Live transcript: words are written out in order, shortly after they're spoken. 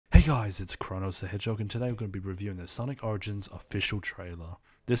Hey guys, it's Kronos the Hedgehog, and today we're going to be reviewing the Sonic Origins official trailer.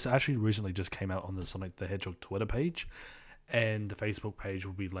 This actually recently just came out on the Sonic the Hedgehog Twitter page, and the Facebook page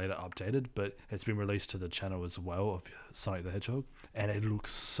will be later updated, but it's been released to the channel as well of Sonic the Hedgehog, and it looks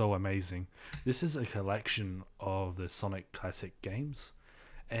so amazing. This is a collection of the Sonic classic games,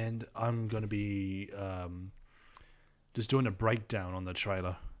 and I'm going to be just doing a breakdown on the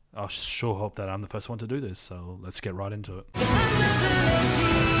trailer. I sure hope that I'm the first one to do this, so let's get right into it.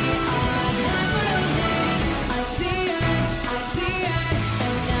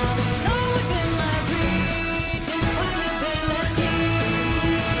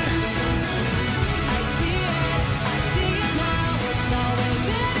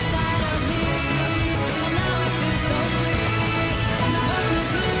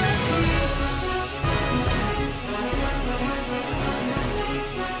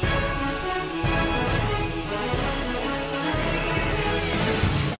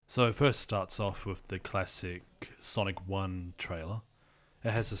 So it first starts off with the classic Sonic 1 trailer.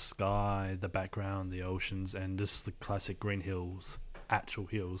 It has the sky, the background, the oceans, and just the classic green hills, actual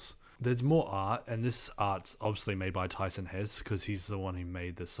hills. There's more art, and this art's obviously made by Tyson Hesse because he's the one who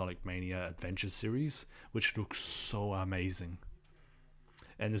made the Sonic Mania Adventure series, which looks so amazing.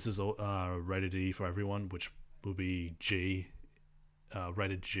 And this is rated E for everyone, which will be G,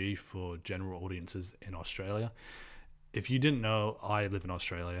 rated G for general audiences in Australia. If you didn't know, I live in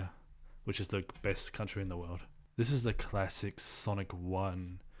Australia, which is the best country in the world. This is the classic Sonic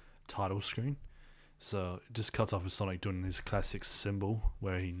 1 title screen. So it just cuts off with Sonic doing his classic symbol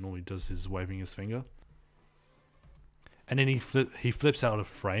where he normally does his waving his finger. And then he flips out of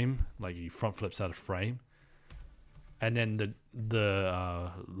frame, like he front flips out of frame. And then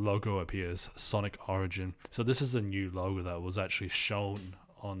the logo appears, Sonic Origin. So this is a new logo that was actually shown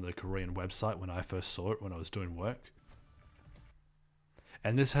on the Korean website when I first saw it when I was doing work.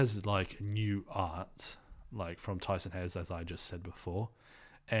 And this has like new art, like from Tyson Hesse, as I just said before.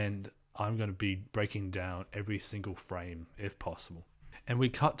 And I'm going to be breaking down every single frame if possible. And we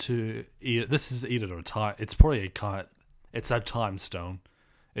cut to, this is either a time, it's probably a kind, it's a time stone.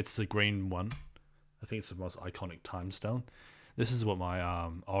 It's the green one. I think it's the most iconic time stone. This is what my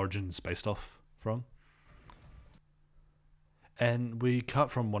origin is based off from. And we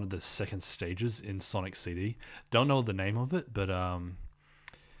cut from one of the second stages in Sonic CD. Don't know the name of it, but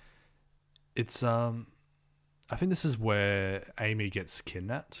it's I think this is where Amy gets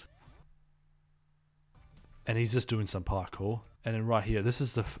kidnapped, and he's just doing some parkour. And then right here, this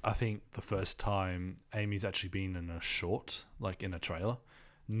is I think the first time Amy's actually been in a short, like in a trailer,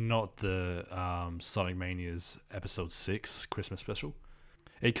 not the Sonic Mania's episode 6 Christmas special.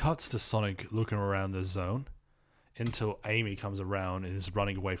 It cuts to Sonic looking around the zone until Amy comes around and is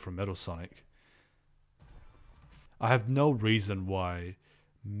running away from Metal Sonic. I have no reason why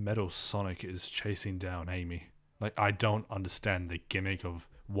Metal Sonic is chasing down Amy. Like, I don't understand the gimmick of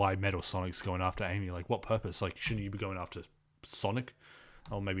why Metal Sonic's going after Amy. Like, what purpose? Like, shouldn't you be going after Sonic?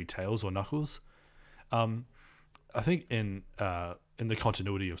 Or maybe Tails or Knuckles? I think in the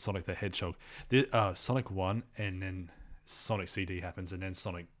continuity of Sonic the Hedgehog, Sonic 1 and then Sonic CD happens and then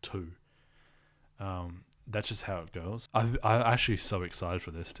Sonic 2. That's just how it goes. I'm actually so excited for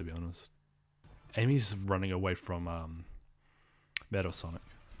this, to be honest. Amy's running away from Metal Sonic,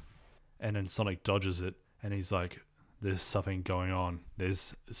 and then Sonic dodges it, and he's like, there's something going on,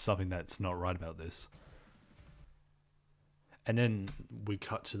 there's something that's not right about this. And then we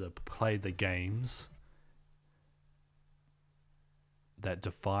cut to the play the games that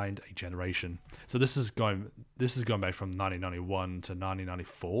defined a generation. So this is going back from 1991 to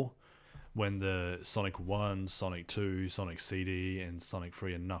 1994, when the Sonic 1, Sonic 2, Sonic CD, and Sonic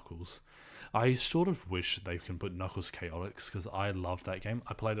 3 and Knuckles. I sort of wish they can put Knuckles Chaotix, because I love that game.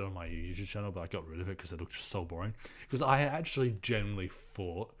 I played it on my YouTube channel, but I got rid of it because it looked so boring. Because I actually genuinely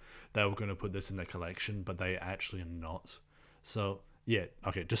thought they were going to put this in the collection, but they actually are not. So, yeah,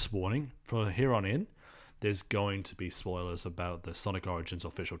 okay, just warning. From here on in, there's going to be spoilers about the Sonic Origins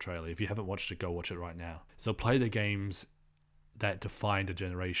official trailer. If you haven't watched it, go watch it right now. So play the games that defined a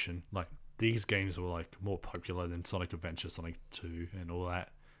generation. Like, these games were like more popular than Sonic Adventure, Sonic 2, and all that.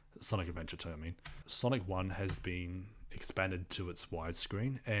 Sonic Adventure 2, I mean. Sonic 1 has been expanded to its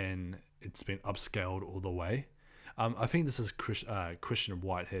widescreen, and it's been upscaled all the way. I think this is Christian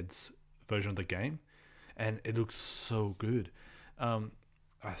Whitehead's version of the game, and it looks so good.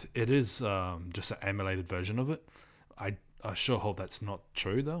 It is just an emulated version of it. I sure hope that's not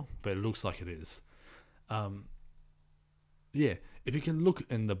true, though, but it looks like it is. Yeah, if you can look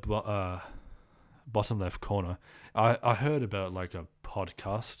in the bottom left corner, I heard about like a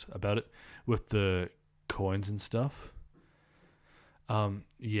podcast about it with the coins and stuff.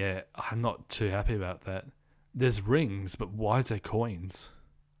 Yeah, I'm not too happy about that. There's rings, but why is there coins?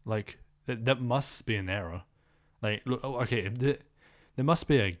 Like, that must be an error. Like, look, okay, there must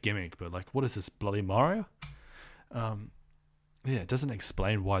be a gimmick, but like, what is this, bloody Mario? Yeah, it doesn't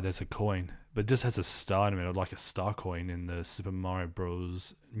explain why there's a coin, but it just has a star in the middle, like a star coin in the new Super Mario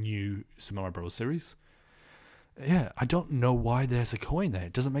Bros. Series. Yeah, I don't know why there's a coin there.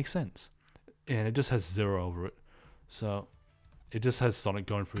 It doesn't make sense. And it just has 0 over it. So, it just has Sonic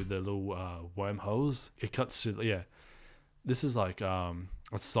going through the little wormholes. It cuts to, yeah. This is like a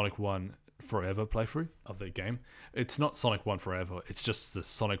Sonic 1 Forever playthrough of the game. It's not Sonic 1 Forever. It's just the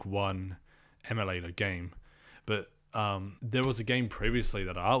Sonic 1 emulator game. But there was a game previously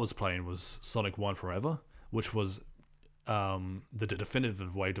that I was playing was Sonic 1 Forever, which was the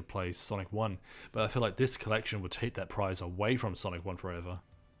definitive way to play Sonic 1. But I feel like this collection would take that prize away from Sonic 1 Forever.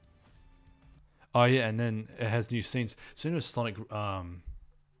 Oh yeah, and then it has new scenes. As soon as Sonic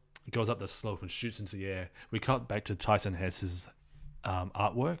goes up the slope and shoots into the air, we cut back to Tyson Hess's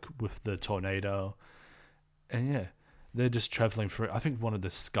artwork with the tornado. And yeah, they're just traveling through, I think, one of the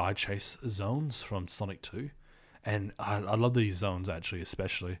Sky Chase zones from Sonic 2. And I love these zones, actually,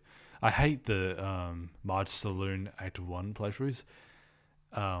 especially. I hate the Marge Saloon Act 1 playthroughs.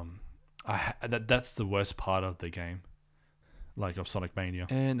 That's the worst part of the game, like of Sonic Mania.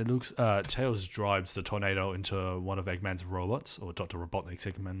 And it looks, Tails drives the tornado into one of Eggman's robots, or Dr. Robotnik's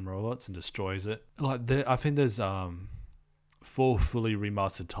Eggman robots, and destroys it. Like, I think there's 4 fully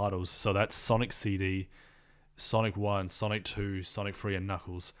remastered titles. So that's Sonic CD, Sonic 1, Sonic 2, Sonic 3, and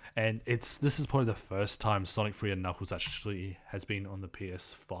Knuckles. And this is probably the first time Sonic 3 and Knuckles actually has been on the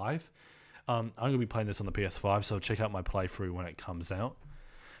PS5. I'm going to be playing this on the PS5, so check out my playthrough when it comes out.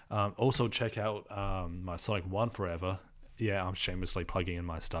 Also check out my Sonic 1 Forever. Yeah, I'm shamelessly plugging in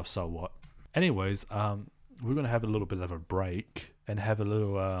my stuff, so what. Anyways, we're going to have a little bit of a break and have a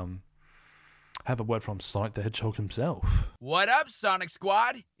little... have a word from Sonic the Hedgehog himself. What up, Sonic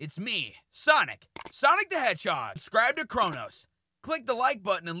Squad? It's me, Sonic the Hedgehog. Subscribe to Kronos. Click the like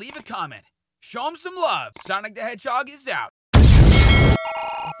button and leave a comment. Show him some love. Sonic the Hedgehog is out.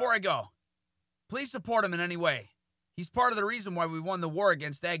 Before I go, please support him in any way. He's part of the reason why we won the war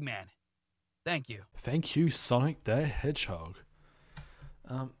against Eggman. Thank you. Thank you, Sonic the Hedgehog.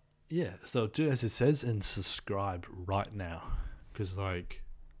 Yeah, so do as it says and subscribe right now. Because, like...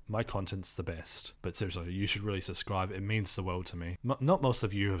 my content's the best, but seriously, you should really subscribe. It means the world to me. Not most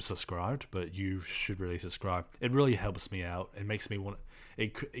of you have subscribed, but you should really subscribe. It really helps me out. It makes me want.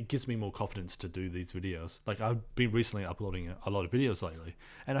 It gives me more confidence to do these videos. Like, I've been recently uploading a lot of videos lately,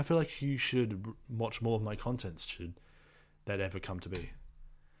 and I feel like you should watch more of my content should that ever come to be.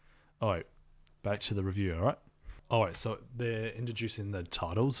 All right, back to the review. All right. All right. So they're introducing the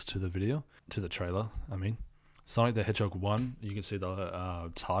titles to the video, to the trailer. I mean. Sonic the Hedgehog 1, you can see the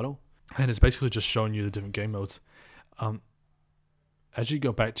title, and it's basically just showing you the different game modes. As you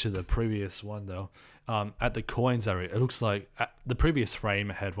go back to the previous one though, at the coins area, it looks like the previous frame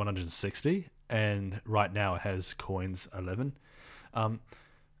had 160, and right now it has coins 11. I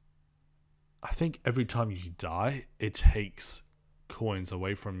think every time you die, it takes coins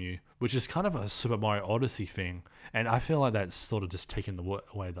away from you, which is kind of a Super Mario Odyssey thing, and I feel like that's sort of just taking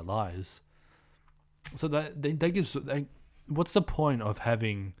away the lives. So that gives, what's the point of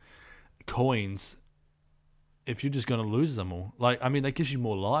having coins if you're just gonna lose them all? Like, I mean, that gives you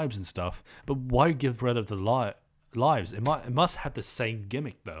more lives and stuff, but why give rid of the lives? It must have the same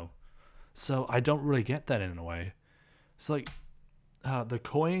gimmick though. So I don't really get that in a way. It's like the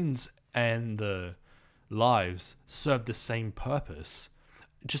coins and the lives serve the same purpose.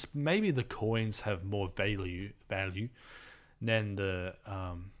 Just maybe the coins have more value than the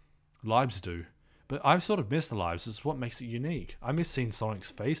lives do. But I've sort of missed the lives. It's what makes it unique. I miss seeing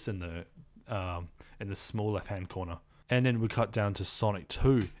Sonic's face in the small left-hand corner. And then we cut down to Sonic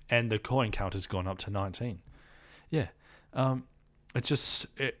 2, and the coin count has gone up to 19. Yeah,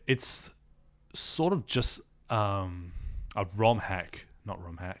 it's sort of just a ROM hack, not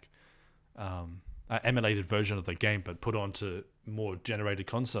ROM hack, an emulated version of the game, but put onto more generated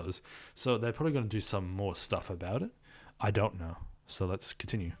consoles. So they're probably going to do some more stuff about it. I don't know. So let's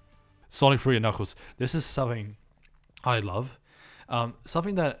continue. Sonic 3 and Knuckles. This is something I love.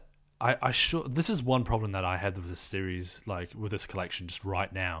 Something that this is one problem that I had with this series, like with this collection just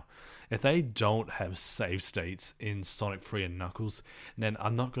right now. If they don't have save states in Sonic 3 and Knuckles, then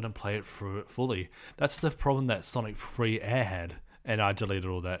I'm not going to play it through fully. That's the problem that Sonic 3 Air had, and I deleted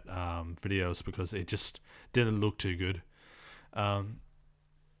all that videos because it just didn't look too good.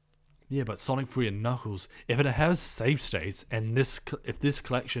 Yeah, but Sonic 3 and Knuckles, if it has save states, and if this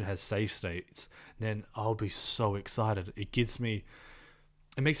collection has save states, then I'll be so excited. It gives me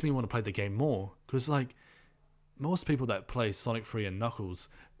it makes me want to play the game more, because like most people that play Sonic 3 and Knuckles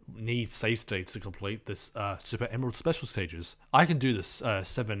need save states to complete this Super Emerald Special Stages. I can do this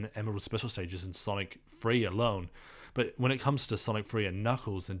 7 Emerald Special Stages in Sonic 3 alone, but when it comes to Sonic 3 and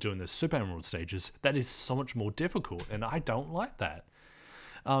Knuckles and doing the Super Emerald Stages, that is so much more difficult, and I don't like that.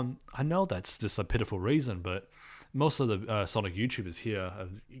 I know that's just a pitiful reason, but most of the Sonic YouTubers here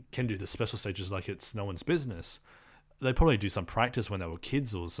can do the special stages like it's no one's business. They probably do some practice when they were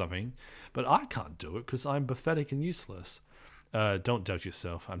kids or something, but I can't do it because I'm pathetic and useless. Don't doubt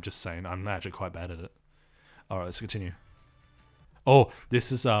yourself. I'm just saying I'm actually quite bad at it. All right, let's continue. Oh,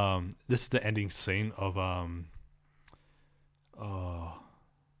 this is the ending scene of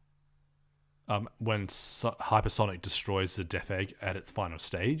when Hypersonic destroys the Death Egg at its final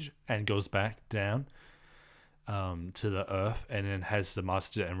stage and goes back down to the Earth, and then has the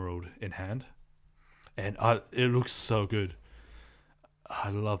Master Emerald in hand, and it looks so good. I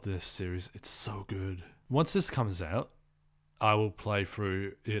love this series. It's so good. Once this comes out, I will play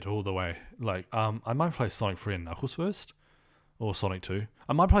through it all the way. Like, I might play Sonic 3 and Knuckles first, or Sonic 2.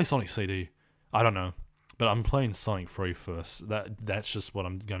 I might play Sonic CD. I don't know, but I'm playing Sonic 3 first. That's just what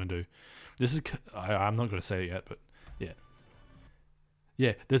I'm gonna do. This is I'm not gonna say it yet, but yeah.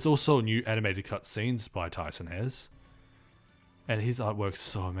 Yeah, there's also new animated cutscenes by Tyson Hess, and his artwork's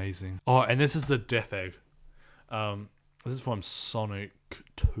so amazing. Oh, and this is the Death Egg. This is from Sonic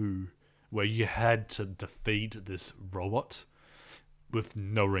 2, where you had to defeat this robot with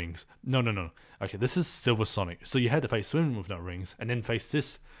no rings. No. Okay, this is Silver Sonic. So you had to face him with no rings, and then face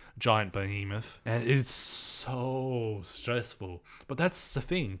this giant behemoth, and it's so stressful. But that's the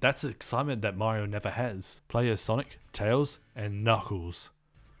thing. That's the excitement that Mario never has. Play as Sonic, Tails, and Knuckles.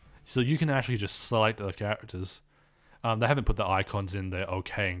 So you can actually just select the characters. They haven't put the icons in there,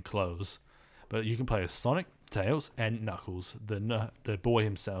 okay and close, but you can play as Sonic, Tails, and Knuckles, the boy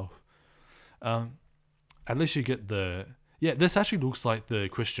himself. At least you get the... Yeah, this actually looks like the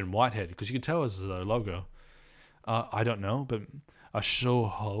Christian Whitehead, because you can tell it's the logo. I don't know, but I sure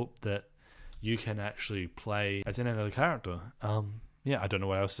hope that you can actually play as another character. Yeah, I don't know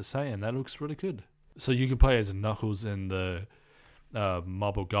what else to say, and that looks really good. So you can play as Knuckles in the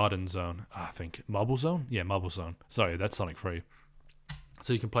Marble Garden Zone, I think. Marble Zone? Yeah, Marble Zone. Sorry, that's Sonic 3.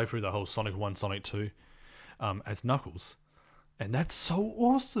 So you can play through the whole Sonic 1, Sonic 2 as Knuckles. And that's so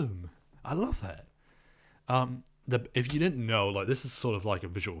awesome. I love that. If you didn't know, like, this is sort of like a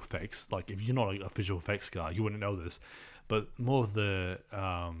visual effects. Like, if you're not a visual effects guy, you wouldn't know this. But more of the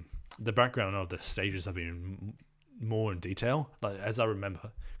background of the stages have been more in detail, like, as I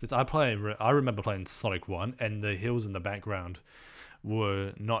remember. Because I remember playing Sonic 1, and the hills in the background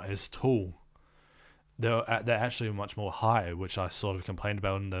were not as tall. They're actually much more high, which I sort of complained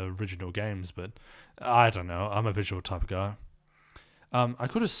about in the original games. But I don't know. I'm a visual type of guy. I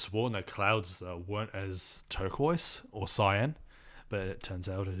could have sworn that clouds weren't as turquoise or cyan, but it turns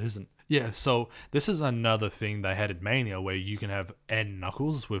out it isn't. Yeah, so this is another thing they had at Mania, where you can have N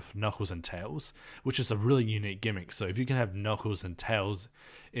Knuckles with Knuckles and Tails, which is a really unique gimmick. So if you can have Knuckles and Tails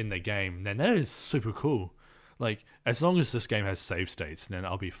in the game, then that is super cool. Like, as long as this game has save states, then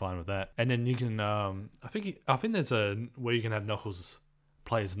I'll be fine with that. And then you can, I think there's a where you can have Knuckles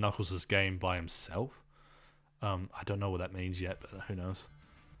play as Knuckles' game by himself. I don't know what that means yet, but who knows.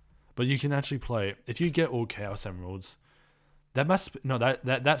 But you can actually play, if you get all Chaos Emeralds, that must be, no,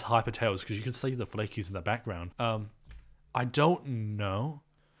 that's Hyper Tails, because you can see the flakies in the background. I don't know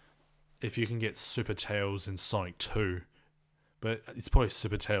if you can get Super Tails in Sonic 2, but it's probably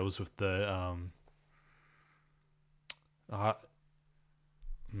Super Tails with the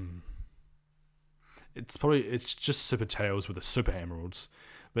it's just Super Tails with the Super Emeralds.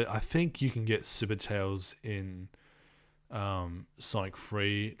 But I think you can get Super Tails in Sonic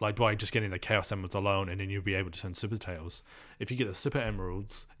 3, like by just getting the Chaos Emeralds alone, and then you'll be able to turn Super Tails. If you get the Super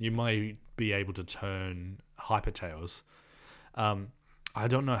Emeralds, you might be able to turn Hyper Tails. I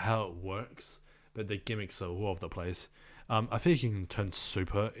don't know how it works, but the gimmicks are all over the place. I think you can turn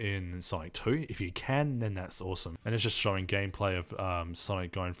Super in Sonic 2. If you can, then that's awesome. And it's just showing gameplay of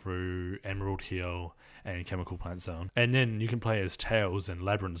Sonic going through Emerald Hill and Chemical Plant Zone. And then you can play as Tails in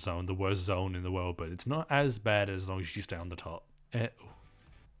Labyrinth Zone, the worst zone in the world, but it's not as bad as long as you stay on the top.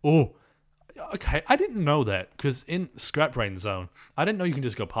 Oh, okay, I didn't know that, because in Scrap Brain Zone, I didn't know you can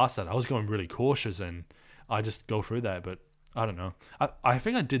just go past that. I was going really cautious, and I just go through that, but I don't know. I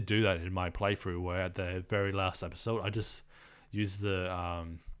think I did do that in my playthrough, where at the very last episode, I just used the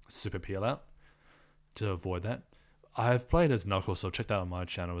Super Peel Out to avoid that. I've played as Knuckles, so check that out on my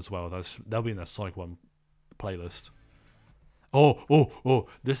channel as well. That'll be in the Sonic 1 playlist. Oh,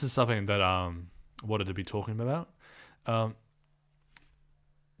 this is something that wanted to be talking about.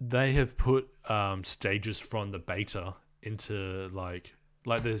 they have put stages from the beta into like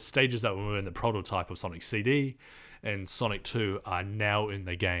the stages that were in the prototype of Sonic CD and Sonic 2 are now in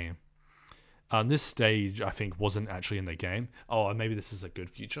the game. This stage I think wasn't actually in the game. Oh, maybe this is a good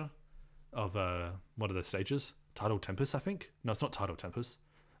future of what are the stages? Tidal Tempest, I think. No, it's not Tidal Tempest.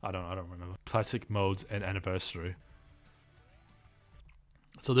 I don't remember. Classic modes and anniversary.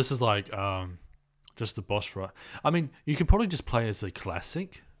 So this is like just the boss rush. I mean, you can probably just play as the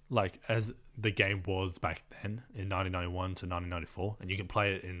classic, like as the game was back then in 1991 to 1994, and you can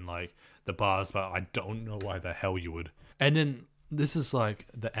play it in like the bars, but I don't know why the hell you would. And then this is like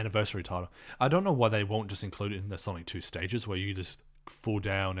the anniversary title. I don't know why they won't just include it in the Sonic 2 stages where you just fall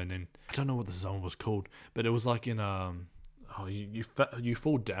down and then I don't know what the zone was called, but it was like in you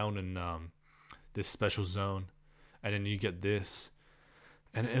fall down in this special zone, and then you get this,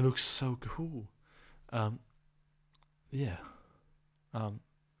 and it looks so cool. Yeah.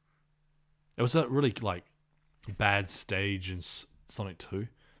 It was a really like bad stage in Sonic 2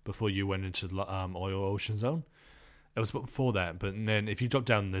 before you went into Oil Ocean Zone. It was before that, but then if you drop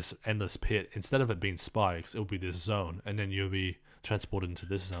down this endless pit, instead of it being spikes, it'll be this zone, and then you'll be transported into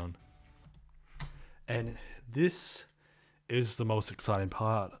this zone. And this is the most exciting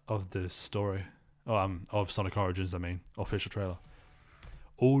part of the story, of Sonic Origins, I mean, official trailer.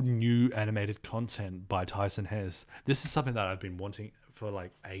 All new animated content by Tyson Hesse. This is something that I've been wanting for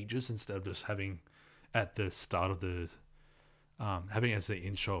like ages, instead of just having at the start of the having it as the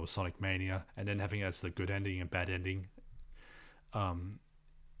intro of Sonic Mania, and then having it as the good ending and bad ending,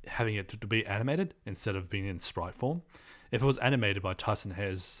 having it to be animated instead of being in sprite form. If it was animated by Tyson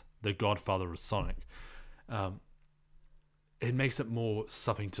Hesse, the godfather of Sonic, it makes it more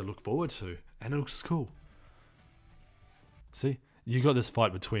something to look forward to, and it looks cool. See, you got this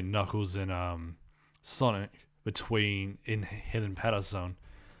fight between Knuckles and Sonic in Hidden Paddle Zone.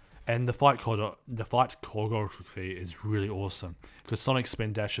 And the fight choreography is really awesome, because Sonic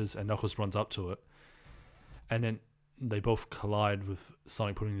spin dashes and Knuckles runs up to it, and then they both collide with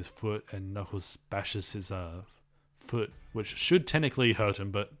Sonic putting his foot, and Knuckles bashes his foot, which should technically hurt him,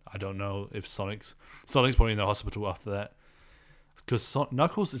 but I don't know if Sonic's probably in the hospital after that, because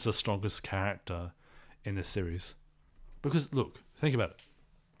Knuckles is the strongest character in this series. Because look, think about it.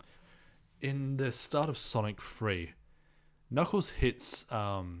 In the start of Sonic 3, Knuckles hits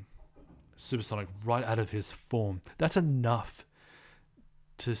Super Sonic right out of his form. That's enough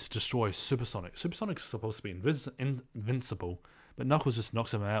to destroy Super Sonic. Super Sonic's supposed to be invincible, but Knuckles just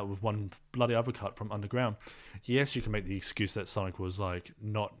knocks him out with one bloody uppercut from underground. Yes, you can make the excuse that Sonic was like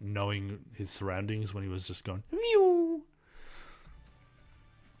not knowing his surroundings when he was just going meow.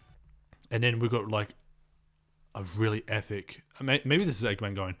 And then we got like a really epic. Maybe this is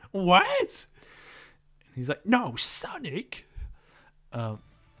Eggman going, "What?" And he's like, "No, Sonic."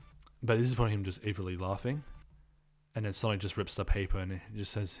 But this is probably him just evilly laughing. And then Sonic just rips the paper and it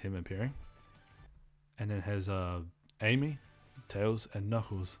just says him appearing. And then it has Amy, Tails, and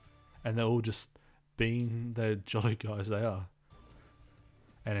Knuckles. And they're all just being the jolly guys they are.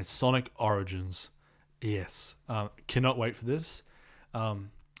 And it's Sonic Origins. Yes. Cannot wait for this.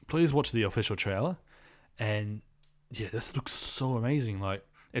 Please watch the official trailer. And yeah, this looks so amazing. Like,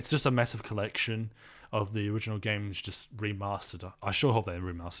 it's just a massive collection of the original games just remastered. I sure hope they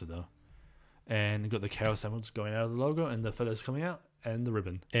remastered though. And got the Chaos Emeralds going out of the logo, and the feathers coming out, and the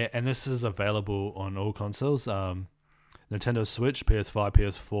ribbon. And this is available on all consoles. Nintendo Switch, PS5,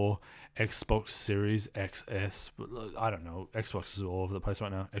 PS4, Xbox Series XS. I don't know. Xbox is all over the place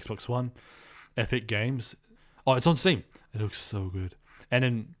right now. Xbox One, Epic Games. Oh, it's on Steam. It looks so good. And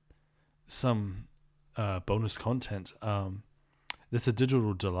then some bonus content. There's a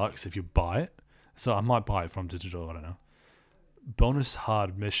digital deluxe if you buy it. So I might buy it from digital, I don't know. Bonus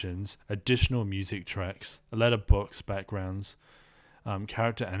hard missions, additional music tracks, letterbox backgrounds,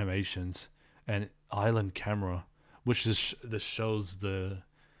 character animations, and island camera, which this shows the.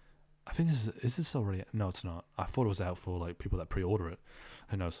 I think is this already? No, it's not. I thought it was out for like people that pre-order it.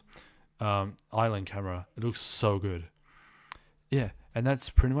 Who knows? Island camera. It looks so good. Yeah, and that's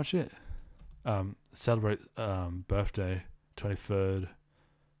pretty much it. Celebrate birthday 23rd.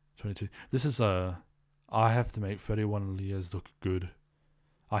 22. This is I have to make 31 years look good.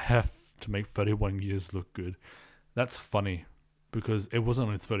 I have to make 31 years look good. That's funny, because it wasn't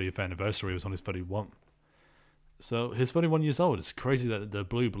on his 30th anniversary, it was on his 31. So he's 31 years old. It's crazy that the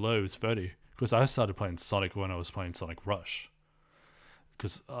blue below is 30, because I started playing Sonic when I was playing Sonic Rush.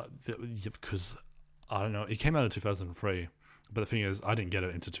 Because I don't know, it came out in 2003, but the thing is, I didn't get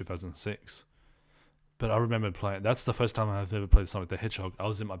it into 2006. But I remember playing. That's the first time I've ever played Sonic the Hedgehog. I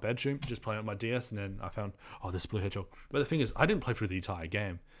was in my bedroom just playing on my DS, and then I found, oh, this blue hedgehog. But the thing is, I didn't play through the entire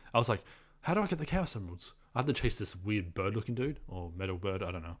game. I was like, how do I get the Chaos Emeralds? I had to chase this weird bird-looking dude, or metal bird. I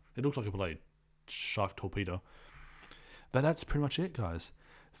don't know. It looks like a blade, shark torpedo. But that's pretty much it, guys.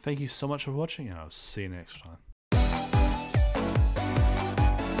 Thank you so much for watching, and I'll see you next time.